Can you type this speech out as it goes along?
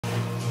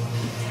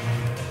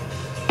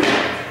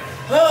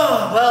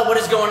Oh, well, what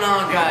is going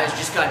on, guys?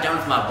 Just got done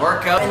with my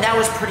workout, and that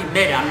was pretty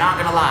mid, I'm not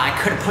gonna lie. I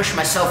could have pushed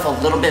myself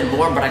a little bit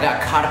more, but I got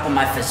caught up on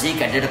my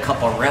physique. I did a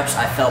couple of reps,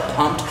 I felt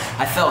pumped,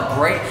 I felt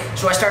great.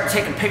 So I started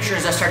taking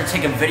pictures, I started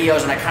taking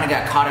videos, and I kind of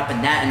got caught up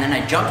in that, and then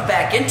I jumped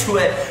back into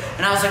it,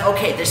 and I was like,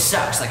 okay, this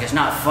sucks. Like, it's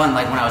not fun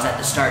like when I was at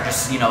the start,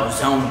 just, you know,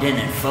 zoned in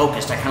and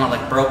focused. I kind of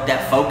like broke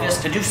that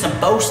focus to do some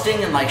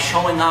boasting and like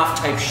showing off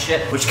type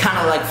shit, which kind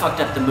of like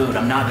fucked up the mood,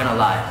 I'm not gonna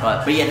lie.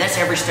 But yeah, that's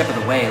every step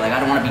of the way. Like, I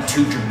don't want to be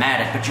too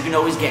dramatic, but you can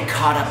always get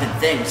caught up in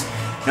things.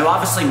 Now,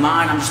 obviously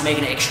mine, I'm just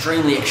making it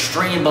extremely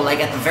extreme, but like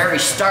at the very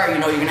start, you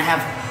know, you're gonna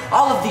have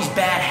all of these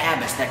bad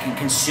habits that can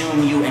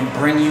consume you and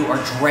bring you or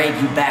drag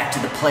you back to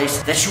the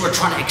place that you were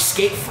trying to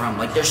escape from.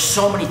 Like, there's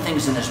so many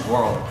things in this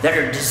world that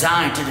are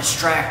designed to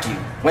distract you,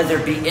 whether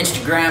it be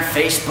Instagram,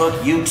 Facebook,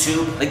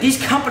 YouTube. Like, these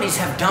companies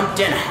have dumped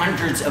in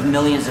hundreds of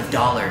millions of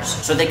dollars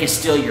so they can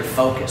steal your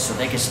focus, so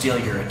they can steal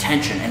your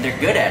attention, and they're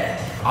good at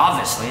it.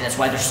 Obviously, that's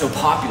why they're so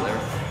popular.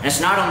 And it's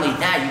not only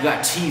that, you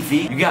got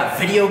TV, you got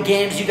video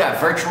games, you got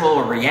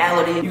virtual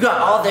reality, you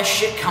got all this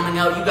shit coming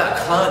out, you got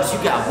clubs,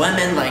 you got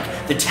women. Like,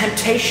 the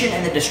temptation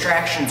and the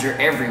distractions are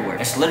everywhere.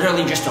 It's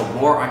literally just a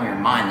war on your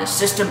mind. The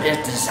system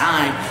is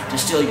designed to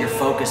steal your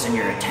focus and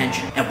your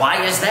attention. And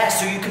why is that?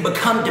 So you can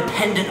become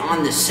dependent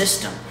on the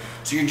system.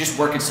 So you're just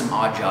working some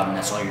odd job and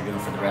that's all you're doing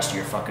for the rest of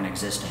your fucking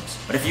existence.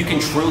 But if you can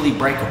truly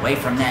break away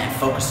from that and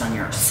focus on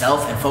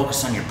yourself and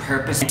focus on your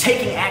purpose and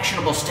taking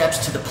actionable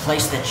steps to the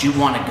place that you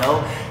want to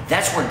go,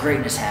 that's where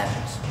greatness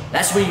happens.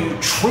 That's when you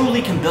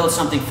truly can build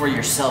something for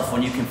yourself,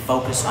 when you can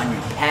focus on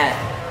your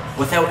path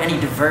without any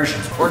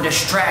diversions or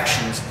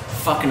distractions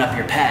fucking up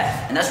your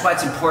path. And that's why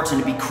it's important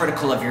to be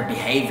critical of your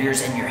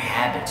behaviors and your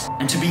habits,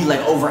 and to be like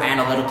over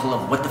analytical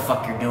of what the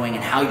fuck you're doing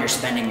and how you're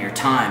spending your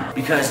time.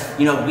 Because,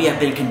 you know, we have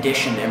been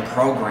conditioned and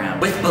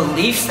programmed with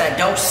beliefs that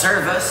don't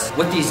serve us,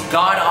 with these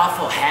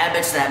god-awful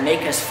habits that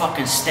make us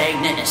fucking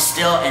stagnant and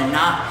still and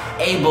not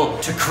able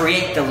to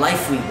create the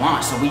life we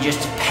want. So we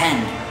just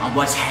depend on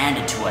what's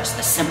handed to us,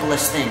 the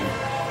simplest thing,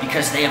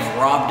 because they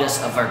have robbed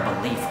us of our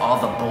belief,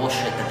 all the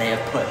bullshit that they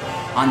have put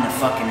on the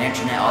fucking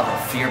internet, all the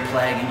fear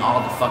plaguing,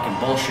 all the fucking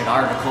bullshit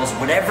articles,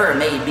 whatever it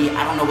may be,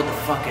 I don't know what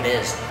the fuck it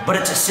is. But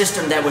it's a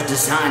system that was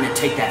designed to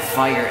take that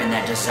fire and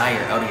that desire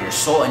out of your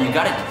soul, and you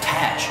gotta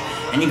detach,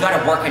 and you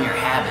gotta work on your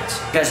habits.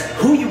 Because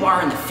who you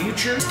are in the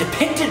future is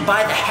depicted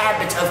by the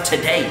habits of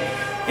today.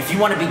 If you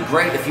wanna be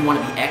great, if you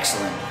wanna be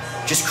excellent,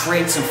 just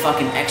create some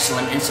fucking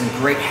excellent and some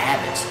great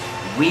habits.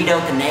 Weed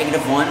out the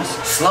negative ones,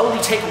 slowly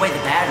take away the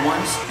bad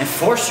ones, and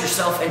force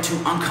yourself into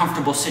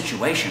uncomfortable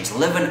situations.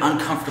 Live an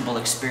uncomfortable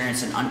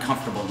experience, an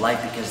uncomfortable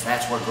life, because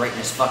that's where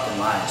greatness fucking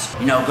lies.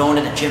 You know,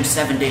 going to the gym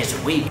 7 days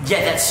a week,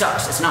 yeah, that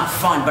sucks, it's not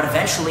fun, but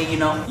eventually, you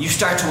know, you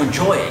start to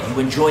enjoy it. You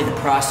enjoy the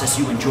process,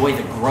 you enjoy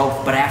the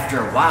growth, but after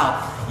a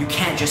while, you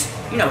can't just,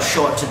 you know,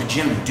 show up to the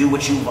gym and do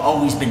what you've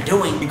always been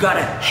doing. You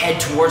gotta head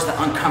towards the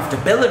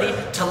uncomfortability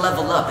to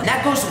level up. And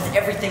that goes with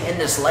everything in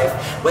this life,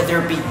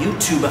 whether it be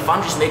YouTube. If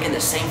I'm just making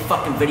the same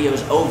fucking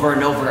videos over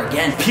and over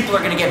again, people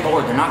are gonna get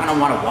bored. They're not gonna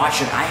wanna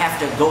watch it. I have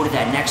to go to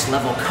that next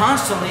level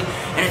constantly,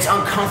 and it's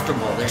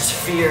uncomfortable. There's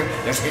fear,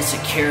 there's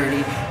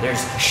insecurity,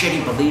 there's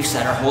shitty beliefs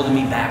that are holding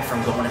me back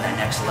from going to that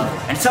next level.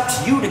 And it's up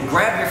to you to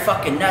grab your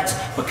fucking nuts,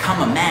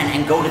 become a man,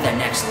 and go to that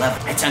next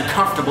level. It's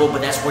uncomfortable,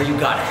 but that's where you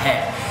gotta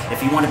head.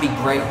 If you want to be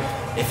great,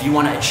 if you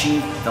want to achieve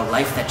the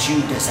life that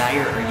you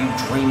desire or you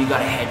dream, you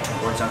gotta head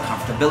towards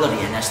uncomfortability,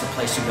 and that's the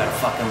place you gotta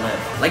fucking live.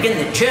 Like in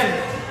the gym,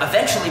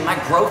 eventually my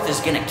growth is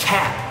gonna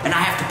cap, and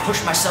I have to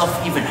push myself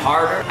even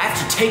harder. I have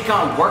to take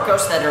on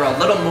workouts that are a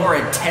little more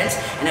intense,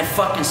 and it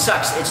fucking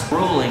sucks. It's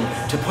grueling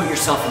to put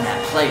yourself in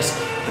that place.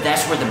 But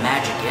that's where the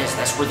magic is,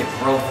 that's where the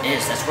growth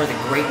is, that's where the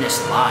greatness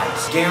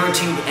lies.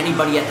 Guaranteed,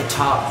 anybody at the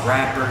top,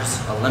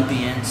 rappers,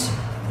 Olympians,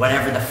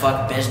 whatever the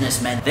fuck,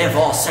 businessmen, they've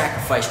all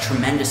sacrificed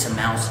tremendous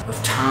amounts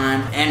of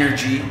time,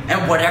 energy,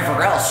 and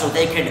whatever else so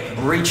they could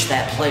reach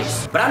that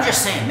place. But I'm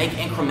just saying, make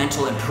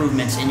incremental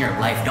improvements in your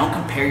life. Don't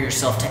compare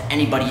yourself to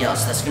anybody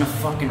else. That's gonna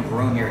fucking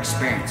ruin your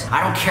experience.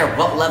 I don't care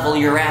what level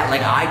you're at.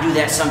 Like, I do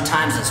that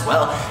sometimes as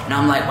well, and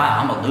I'm like, wow,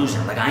 I'm a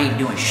loser. Like, I ain't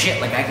doing shit.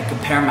 Like, I could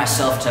compare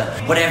myself to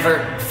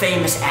whatever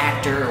famous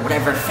actor or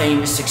whatever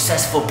famous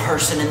successful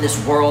person in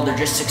this world, or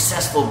just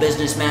successful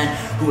businessman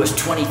who was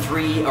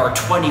 23 or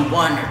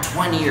 21 or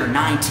 20 or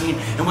 19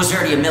 and was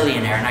already a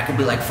millionaire, and I could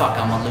be like, fuck,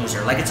 I'm a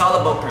loser. Like, it's all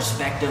about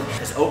perspective.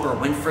 Because Oprah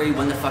Winfrey,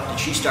 when the fuck did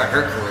she start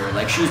her career?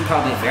 Like, she was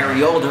probably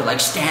very older. Like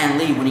Stan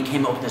Lee, when he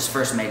came up with his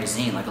first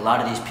magazine. Like, a lot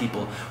of these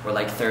people were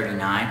like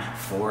 39,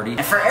 40.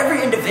 And for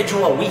every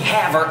individual, we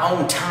have our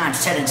own time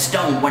set in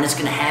stone when it's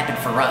gonna happen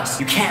for us.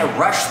 You can't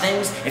rush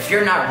things. If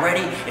you're not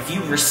ready, if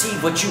you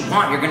receive what you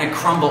want, you're gonna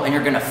crumble and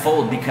you're gonna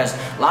fold, because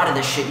a lot of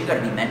this shit, you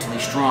gotta be mentally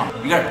strong.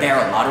 You gotta bear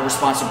a lot of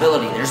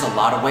responsibility. There's a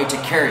lot of weight to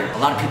carry. A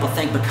lot of people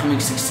think becoming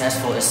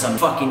successful is some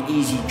fucking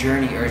easy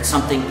journey, or it's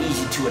something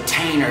easy to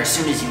attain, or as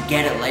soon as you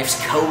get it, life's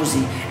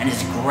cozy and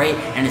it's great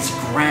and it's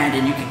grand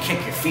and you can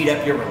kick your feet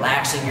up, you're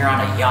relaxing, you're on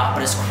a yacht.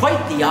 But it's quite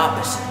the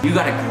opposite. You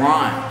gotta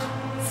grind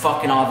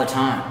fucking all the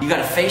time. You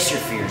gotta face your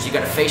fears, you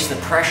gotta face the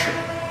pressure.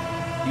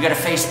 You gotta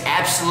face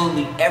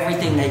absolutely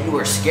everything that you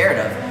are scared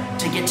of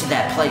to get to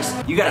that place.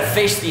 You gotta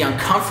face the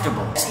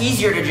uncomfortable. It's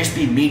easier to just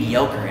be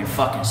mediocre and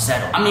fucking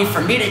settle. I mean,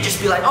 for me to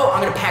just be like, oh,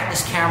 I'm gonna pack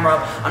this camera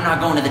up, I'm not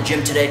going to the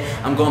gym today,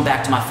 I'm going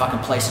back to my fucking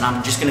place and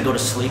I'm just gonna go to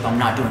sleep, I'm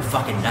not doing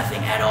fucking nothing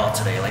at all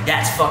today. Like,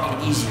 that's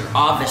fucking easier,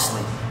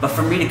 obviously. But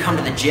for me to come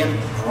to the gym,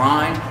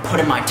 grind, put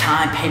in my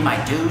time, pay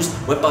my dues,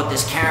 whip out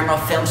this camera,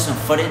 film some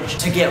footage,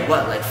 to get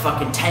what, like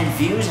fucking 10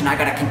 views, and I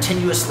gotta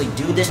continuously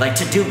do this? Like,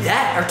 to do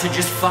that or to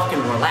just fucking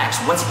relax?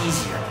 What's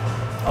easier?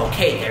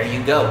 Okay, there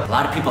you go. A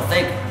lot of people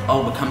think,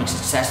 oh, becoming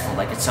successful,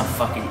 like it's some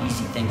fucking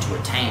easy thing to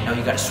attain. No,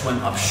 you gotta swim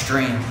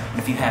upstream, and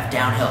if you have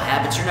downhill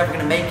habits, you're never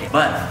gonna make it.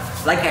 But,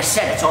 like I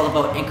said, it's all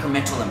about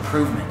incremental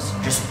improvements.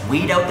 Just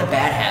weed out the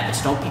bad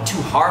habits. Don't be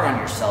too hard on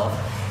yourself.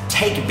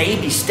 Take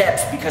baby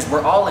steps, because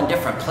we're all in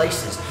different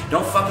places.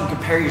 Don't fucking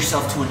compare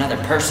yourself to another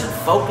person.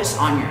 Focus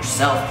on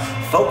yourself.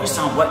 Focus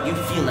on what you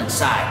feel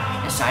inside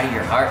of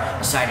your heart,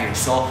 inside of your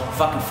soul.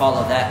 Fucking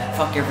follow that.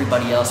 Fuck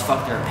everybody else.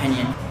 Fuck their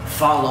opinion.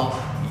 Follow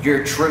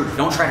your truth.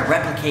 Don't try to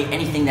replicate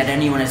anything that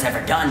anyone has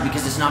ever done,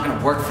 because it's not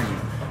gonna work for you.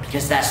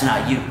 Because that's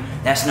not you.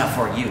 That's not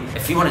for you.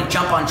 If you want to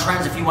jump on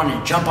trends, if you want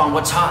to jump on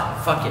what's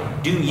hot, fuck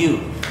it. Do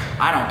you.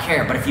 I don't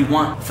care. But if you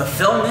want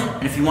fulfillment,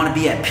 and if you want to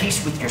be at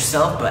peace with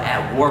yourself but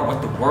at war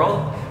with the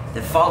world,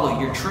 then follow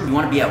your truth. You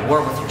want to be at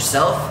war with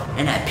yourself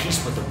and at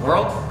peace with the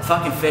world?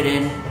 Fucking fit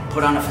in,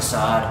 put on a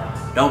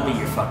facade, don't be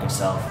your fucking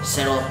self.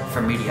 Settle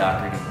for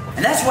mediocrity.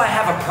 And that's why I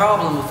have a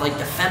problem with like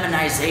the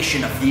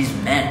feminization of these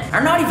men.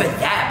 Or not even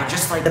that, but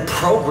just like the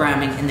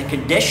programming and the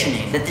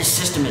conditioning that this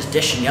system is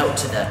dishing out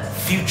to the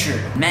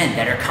future men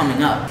that are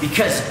coming up.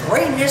 Because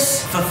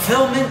greatness,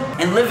 fulfillment,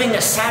 and living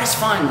a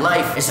satisfying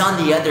life is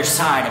on the other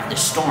side of the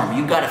storm.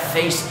 You gotta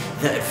face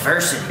the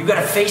adversity. You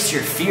gotta face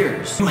your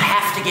fears. You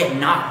have to get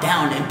knocked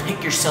down and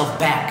pick yourself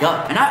back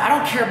up. And I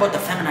don't care about the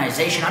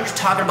feminization. I'm just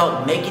talking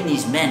about making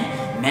these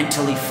men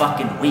mentally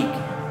fucking weak.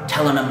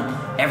 Telling them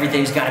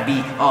everything's gotta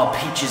be all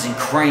peaches and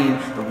cream,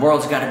 the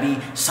world's gotta be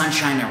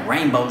sunshine and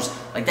rainbows.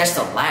 Like, that's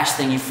the last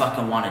thing you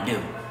fucking wanna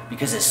do.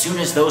 Because as soon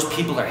as those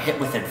people are hit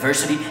with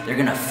adversity, they're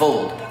gonna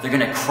fold, they're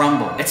gonna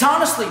crumble. It's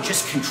honestly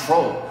just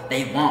control.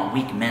 They want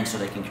weak men so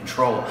they can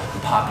control the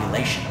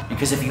population.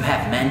 Because if you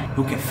have men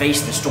who can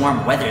face the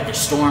storm, weather the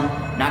storm,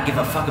 not give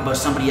a fuck about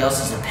somebody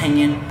else's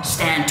opinion,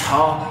 stand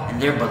tall in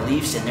their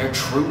beliefs and their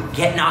truth,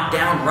 get knocked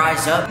down,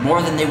 rise up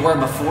more than they were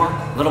before,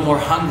 a little more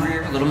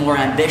hungrier, a little more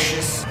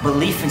ambitious,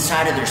 belief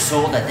inside of their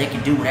soul that they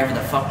can do whatever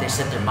the fuck they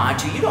set their mind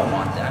to, you don't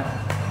want that.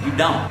 You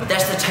don't. But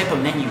that's the type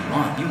of men you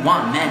want. You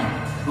want men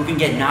who can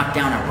get knocked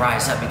down and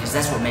rise up, because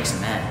that's what makes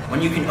a man.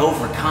 When you can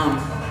overcome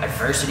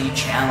adversity,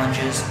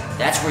 challenges,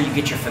 that's where you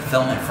get your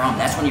fulfillment from.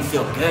 That's when you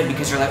feel good,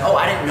 because you're like, oh,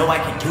 I didn't know I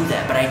could do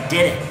that, but I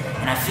did it,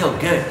 and I feel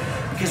good.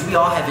 Because we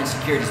all have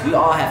insecurities, we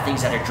all have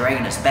things that are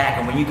dragging us back,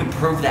 and when you can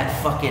prove that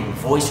fucking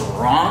voice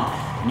wrong,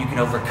 and you can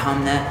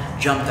overcome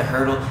that, jump the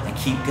hurdle, and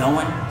keep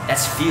going,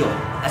 that's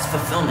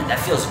fulfillment, that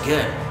feels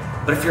good.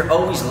 But if you're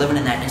always living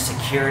in that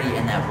insecurity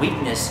and that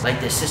weakness,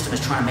 like this system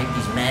is trying to make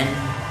these men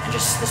and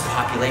just this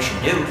population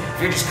do, if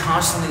you're just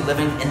constantly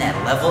living in that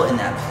level, in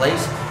that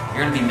place,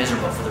 you're gonna be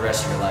miserable for the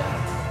rest of your life.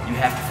 You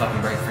have to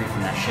fucking break free from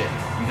that shit.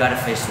 You gotta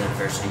face the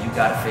adversity, you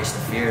gotta face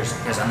the fears,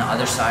 because on the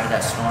other side of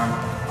that storm,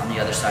 on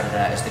the other side of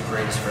that is the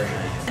greatest version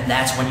of you. And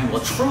that's when you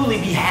will truly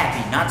be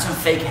happy, not some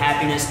fake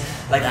happiness,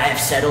 like I have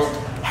settled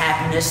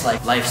happiness,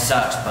 like life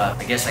sucks, but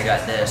I guess I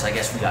got this, I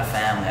guess we got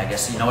family, I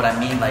guess, you know what I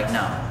mean? Like,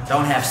 no,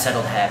 don't have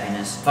settled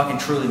happiness. Fucking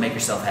truly make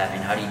yourself happy.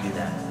 And how do you do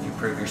that? You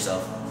prove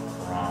yourself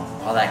wrong.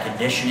 All that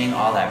conditioning,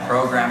 all that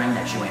programming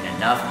that you ain't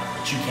enough,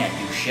 that you can't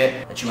do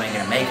shit, that you ain't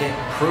gonna make it,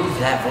 prove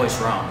that voice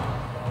wrong.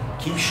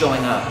 Keep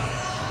showing up.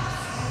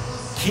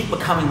 Keep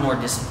becoming more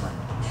disciplined.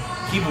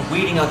 Keep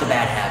weeding out the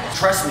bad habits.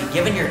 Trust me,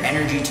 giving your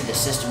energy to the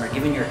system or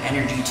giving your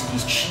energy to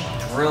these cheap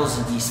thrills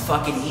and these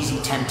fucking easy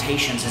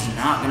temptations is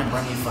not gonna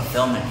bring you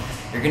fulfillment.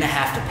 You're gonna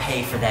have to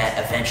pay for that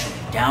eventually.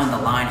 Down the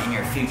line in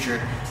your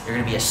future, you're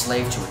gonna be a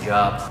slave to a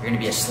job. You're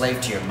gonna be a slave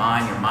to your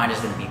mind. Your mind is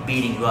gonna be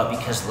beating you up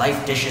because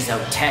life dishes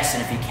out tests,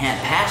 and if you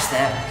can't pass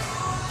that,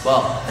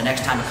 well, the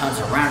next time it comes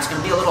around, it's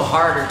gonna be a little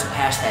harder to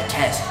pass that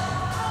test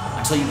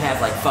until you have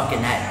like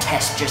fucking that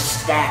test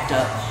just stacked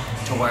up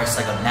to where it's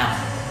like a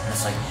mountain. And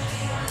it's like,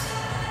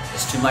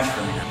 it's too much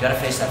for me now. You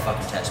gotta face that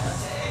fucking test, man.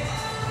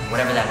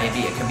 Whatever that may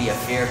be, it could be a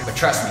fear, but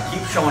trust me,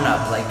 keep showing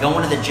up. Like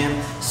going to the gym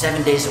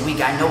 7 days a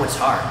week, I know it's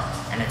hard.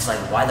 And it's like,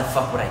 why the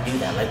fuck would I do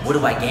that? Like, what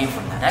do I gain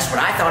from that? That's what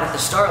I thought at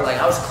the start. Like,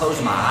 I was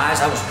closing my eyes,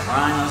 I was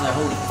crying, I was like,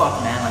 holy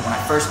fuck, man. Like, when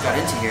I first got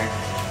into here,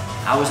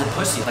 I was a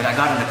pussy. Like, I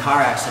got in a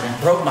car accident,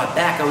 broke my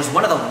back. I was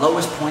one of the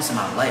lowest points in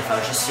my life. I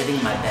was just sitting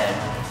in my bed,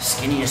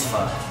 skinny as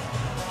fuck,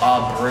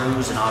 all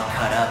bruised and all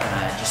cut up, and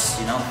I just,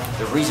 you know,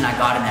 the reason I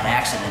got in that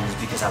accident is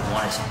because I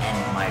wanted to end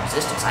my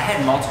existence. I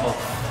had multiple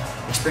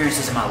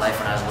experiences in my life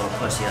when I was a little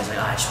pussy. I was like,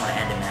 oh, I just want to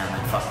end it, man.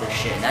 Like, fuck this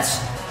shit. And that's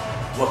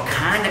what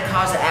kind of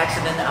caused the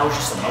accident. I was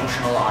just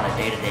emotional on a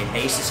day-to-day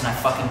basis, and I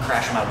fucking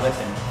crashed my whip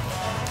and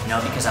you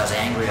know, because I was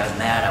angry, I was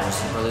mad, I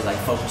wasn't really like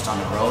focused on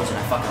the roads, and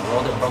I fucking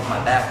rolled it, broke my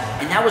back.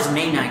 And that was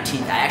May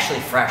 19th. I actually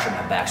fractured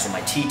my back, so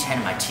my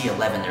T10 and my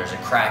T11, there's a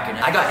crack in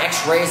it. I got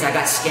x-rays, I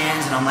got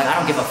scans, and I'm like, I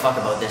don't give a fuck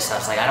about this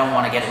stuff. It's like, I don't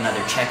want to get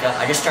another checkup.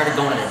 I just started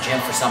going to the gym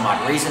for some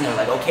odd reason. They're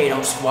like, okay,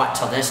 don't squat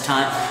till this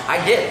time.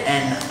 I did,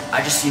 and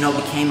I just, you know,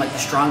 became like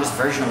the strongest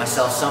version of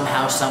myself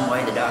somehow, some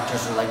way. The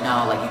doctors were like,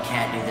 no, like you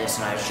can't do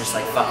this, and I was just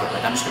like, fuck it,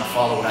 like I'm just gonna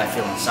follow what I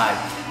feel inside.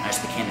 And I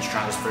just became the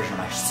strongest version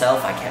of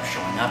myself. I kept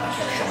showing up,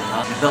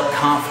 and it built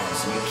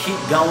confidence, and you keep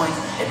going,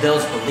 it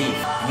builds belief.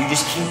 And you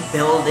just keep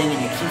building, and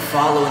you keep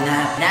following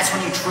that, and that's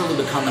when you truly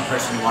become the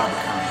person you want to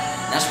become.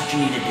 And that's what you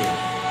need to do.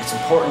 It's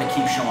important to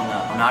keep showing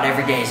up. Not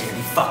every day is gonna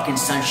be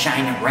fucking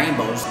sunshine and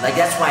rainbows. Like,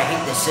 that's why I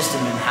hate this system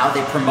and how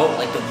they promote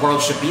like the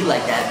world should be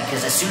like that,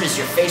 because as soon as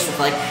you're faced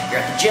with like, you're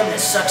at the gym and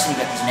it sucks and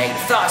you got these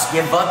negative thoughts,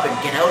 give up and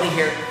get out of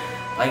here.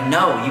 Like,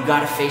 no, you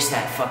gotta face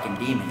that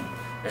fucking demon.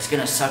 It's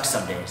gonna suck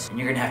some days, and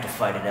you're gonna have to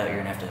fight it out. You're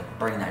gonna have to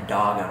bring that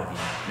dog out of you.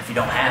 And if you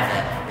don't have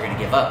that, you're gonna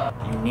give up.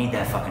 You need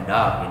that fucking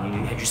dog, and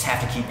you just have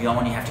to keep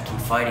going. You have to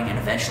keep fighting, and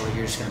eventually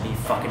you're just gonna be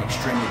fucking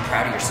extremely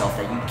proud of yourself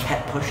that you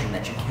kept pushing,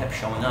 that you kept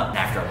showing up. And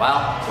after a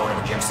while, going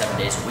to the gym 7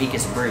 days a week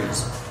is a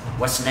breeze.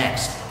 What's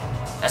next?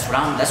 That's what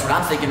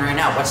I'm thinking right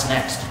now. What's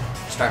next?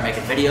 Start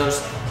making videos.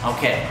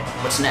 Okay,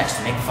 what's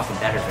next? Make fucking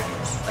better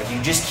videos. Like,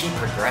 you just keep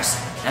progressing.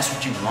 That's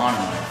what you want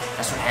in life.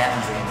 That's what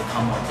happens when you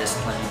become more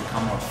disciplined, you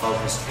become more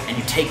focused, and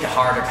you take the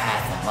harder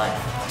path in life.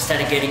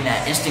 Instead of getting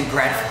that instant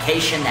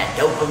gratification, that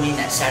dopamine,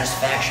 that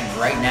satisfaction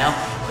right now,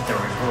 with the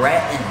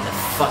regret and the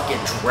fucking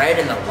dread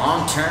in the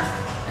long term,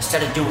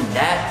 instead of doing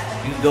that,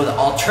 you can go the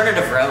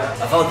alternative route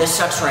of, oh, this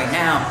sucks right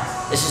now.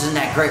 This isn't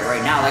that great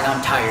right now, like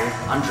I'm tired,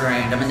 I'm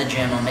drained, I'm in the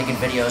gym, I'm making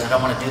videos, I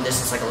don't want to do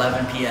this, it's like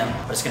 11 p.m.,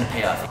 but it's gonna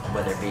pay off.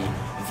 Whether it be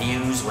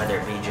views, whether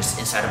it be just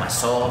inside of my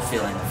soul,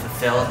 feeling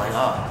fulfilled, like,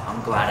 oh,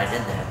 I'm glad I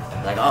did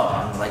that. Like, oh,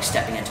 I'm like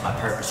stepping into my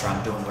purpose, or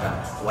I'm doing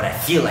what I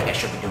feel like I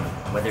should be doing.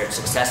 Whether it's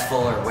successful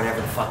or whatever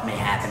the fuck may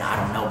happen, I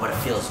don't know, but it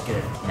feels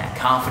good. And that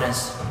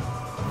confidence,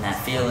 and that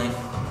feeling,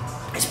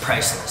 is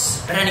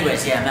priceless. But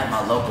anyways, yeah, I'm at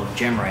my local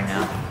gym right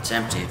now. It's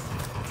empty.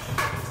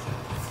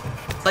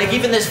 Like,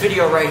 even this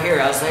video right here,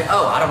 I was like,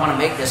 oh, I don't want to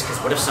make this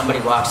because what if somebody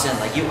walks in?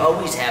 Like, you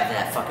always have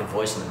that fucking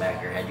voice in the back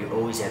of your head. You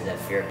always have that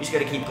fear. You just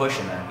gotta keep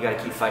pushing, man. You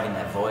gotta keep fighting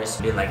that voice.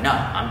 Being like, no,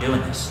 I'm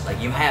doing this.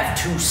 Like, you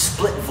have two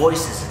split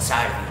voices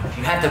inside of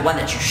you. You have the one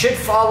that you should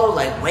follow,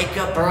 like wake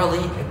up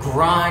early,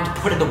 grind,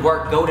 put in the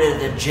work, go to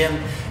the gym,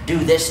 do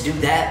this, do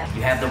that.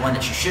 You have the one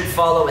that you should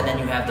follow, and then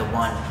you have the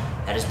one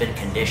that has been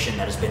conditioned,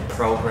 that has been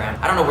programmed.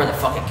 I don't know where the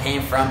fuck it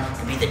came from. It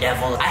could be the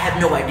devil. I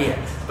have no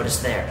idea, but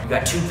it's there. You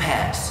got two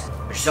paths.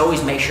 Just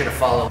always make sure to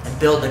follow and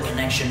build the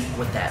connection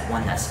with that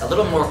one that's a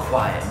little more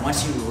quiet. And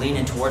once you lean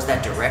in towards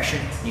that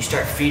direction, and you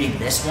start feeding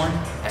this one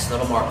that's a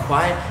little more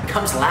quiet, it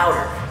becomes louder,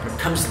 and it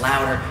becomes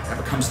louder, and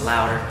it becomes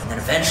louder. And then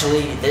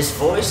eventually, this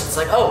voice, it's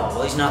like, oh,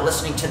 well, he's not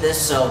listening to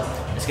this, so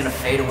it's gonna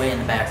fade away in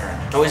the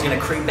background. It's always gonna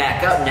creep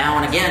back up now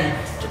and again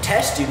to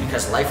test you,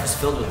 because life is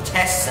filled with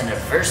tests and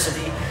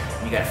adversity,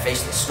 and you gotta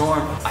face the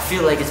storm. I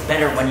feel like it's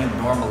better when you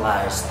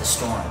normalize the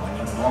storm,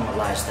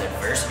 normalize the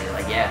adversity.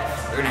 Like, yeah,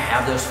 we're gonna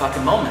have those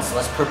fucking moments.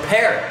 Let's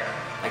prepare.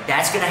 Like,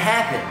 that's gonna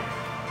happen.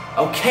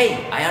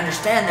 Okay, I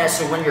understand that.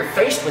 So when you're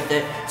faced with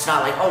it, it's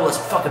not like, oh, let's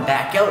fucking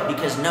back out,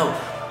 because no,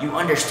 you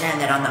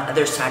understand that on the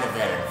other side of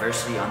that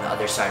adversity, on the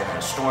other side of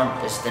that storm,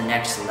 is the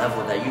next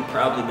level that you've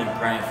probably been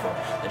praying for,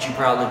 that you've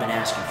probably been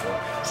asking for.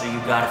 So you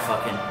gotta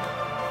fucking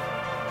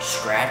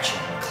scratch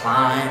and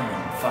climb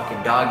and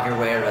fucking dog your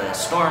way out of that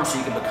storm, so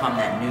you can become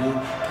that new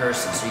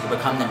person, so you can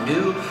become the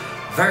new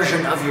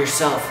version of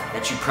yourself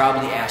that you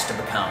probably asked to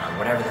become, or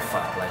whatever the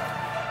fuck. Like,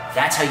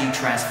 that's how you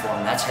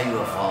transform, that's how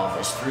you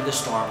evolve, is through the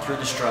storm, through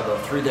the struggle,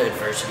 through the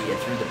adversity, and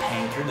through the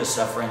pain, through the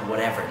suffering,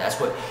 whatever. That's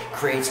what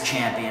creates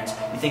champions.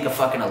 You think a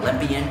fucking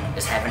Olympian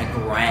is having a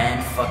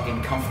grand,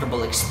 fucking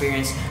comfortable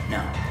experience? No,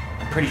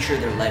 I'm pretty sure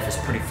their life is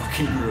pretty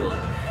fucking grueling.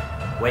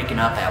 Waking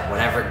up at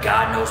whatever,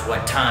 God knows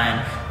what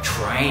time,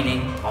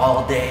 training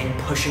all day,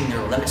 pushing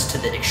their limits to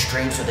the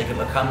extreme so they can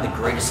become the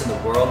greatest in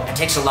the world. It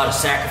takes a lot of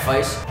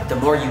sacrifice, but the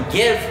more you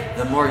give,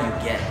 the more you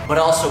get. But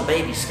also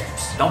baby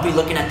steps. Don't be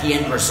looking at the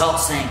end result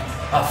saying,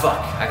 oh fuck,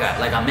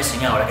 I'm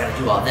missing out, I gotta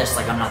do all this,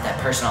 like I'm not that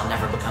person, I'll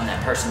never become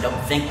that person.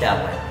 Don't think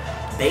that way.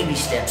 Baby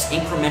steps,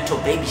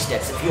 incremental baby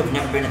steps. If you have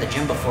never been to the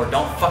gym before,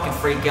 don't fucking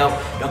freak out.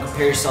 Don't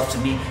compare yourself to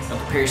me. Don't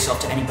compare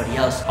yourself to anybody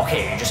else.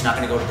 Okay, you're just not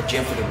gonna go to the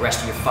gym for the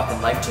rest of your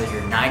fucking life till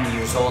you're 90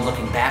 years old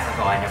looking back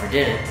like, oh, I never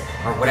did it.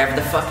 Or whatever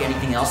the fuck,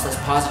 anything else that's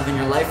positive in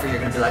your life, or you're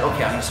gonna be like,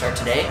 okay, I'm gonna start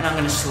today, and I'm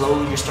gonna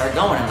slowly just start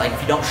going. And like,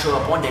 if you don't show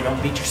up one day,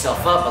 don't beat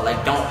yourself up, but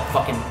like, don't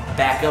fucking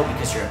back out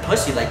because you're a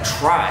pussy. Like,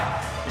 try.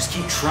 Just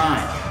keep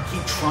trying.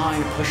 Keep trying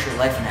to push your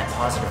life in that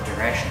positive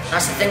direction.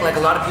 That's the thing, like,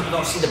 a lot of people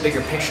don't see the bigger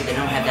picture. They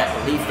don't have that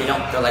belief. They're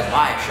like,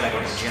 why should I go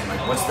to the gym?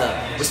 Like, what's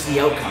the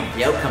outcome?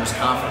 The outcome is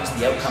confidence.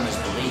 The outcome is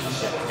belief.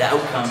 The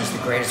outcome is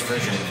the greatest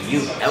version of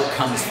you. The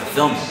outcome is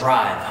fulfillment,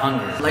 drive,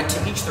 hunger. Like, to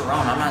each their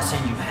own. I'm not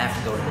saying you have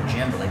to go to the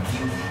gym, but like,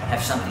 if you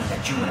have something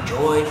that you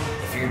enjoy,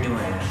 if you're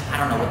doing, I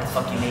don't know what the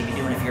fuck you may be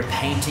doing, if you're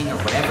painting or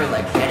whatever,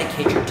 like,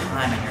 dedicate your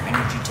time and your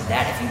energy to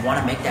that. If you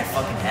want to make that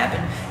fucking happen,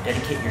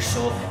 dedicate your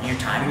soul and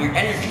your time and your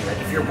energy. Like,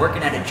 if you're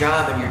working at a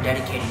job and you're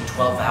dedicating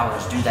 12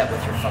 hours, do that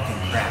with your fucking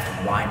craft,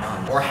 and why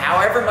not? Or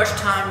however much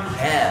time you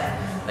have.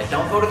 Like,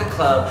 don't go to the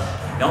club.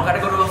 You don't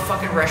gotta go to a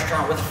fucking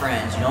restaurant with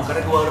friends. You don't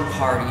gotta go out and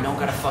party. You don't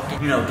gotta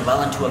fucking, you know,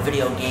 dwell into a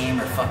video game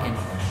or fucking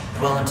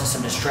dwell into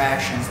some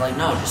distractions. Like,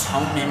 no, just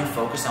hone in and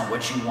focus on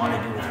what you want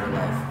to do with your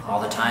life.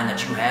 All the time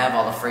that you have,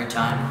 all the free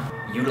time,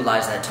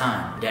 utilize that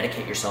time.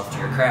 Dedicate yourself to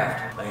your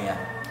craft. But yeah,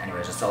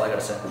 anyways, that's all I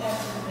gotta say.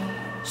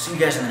 See you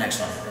guys in the next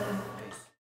one.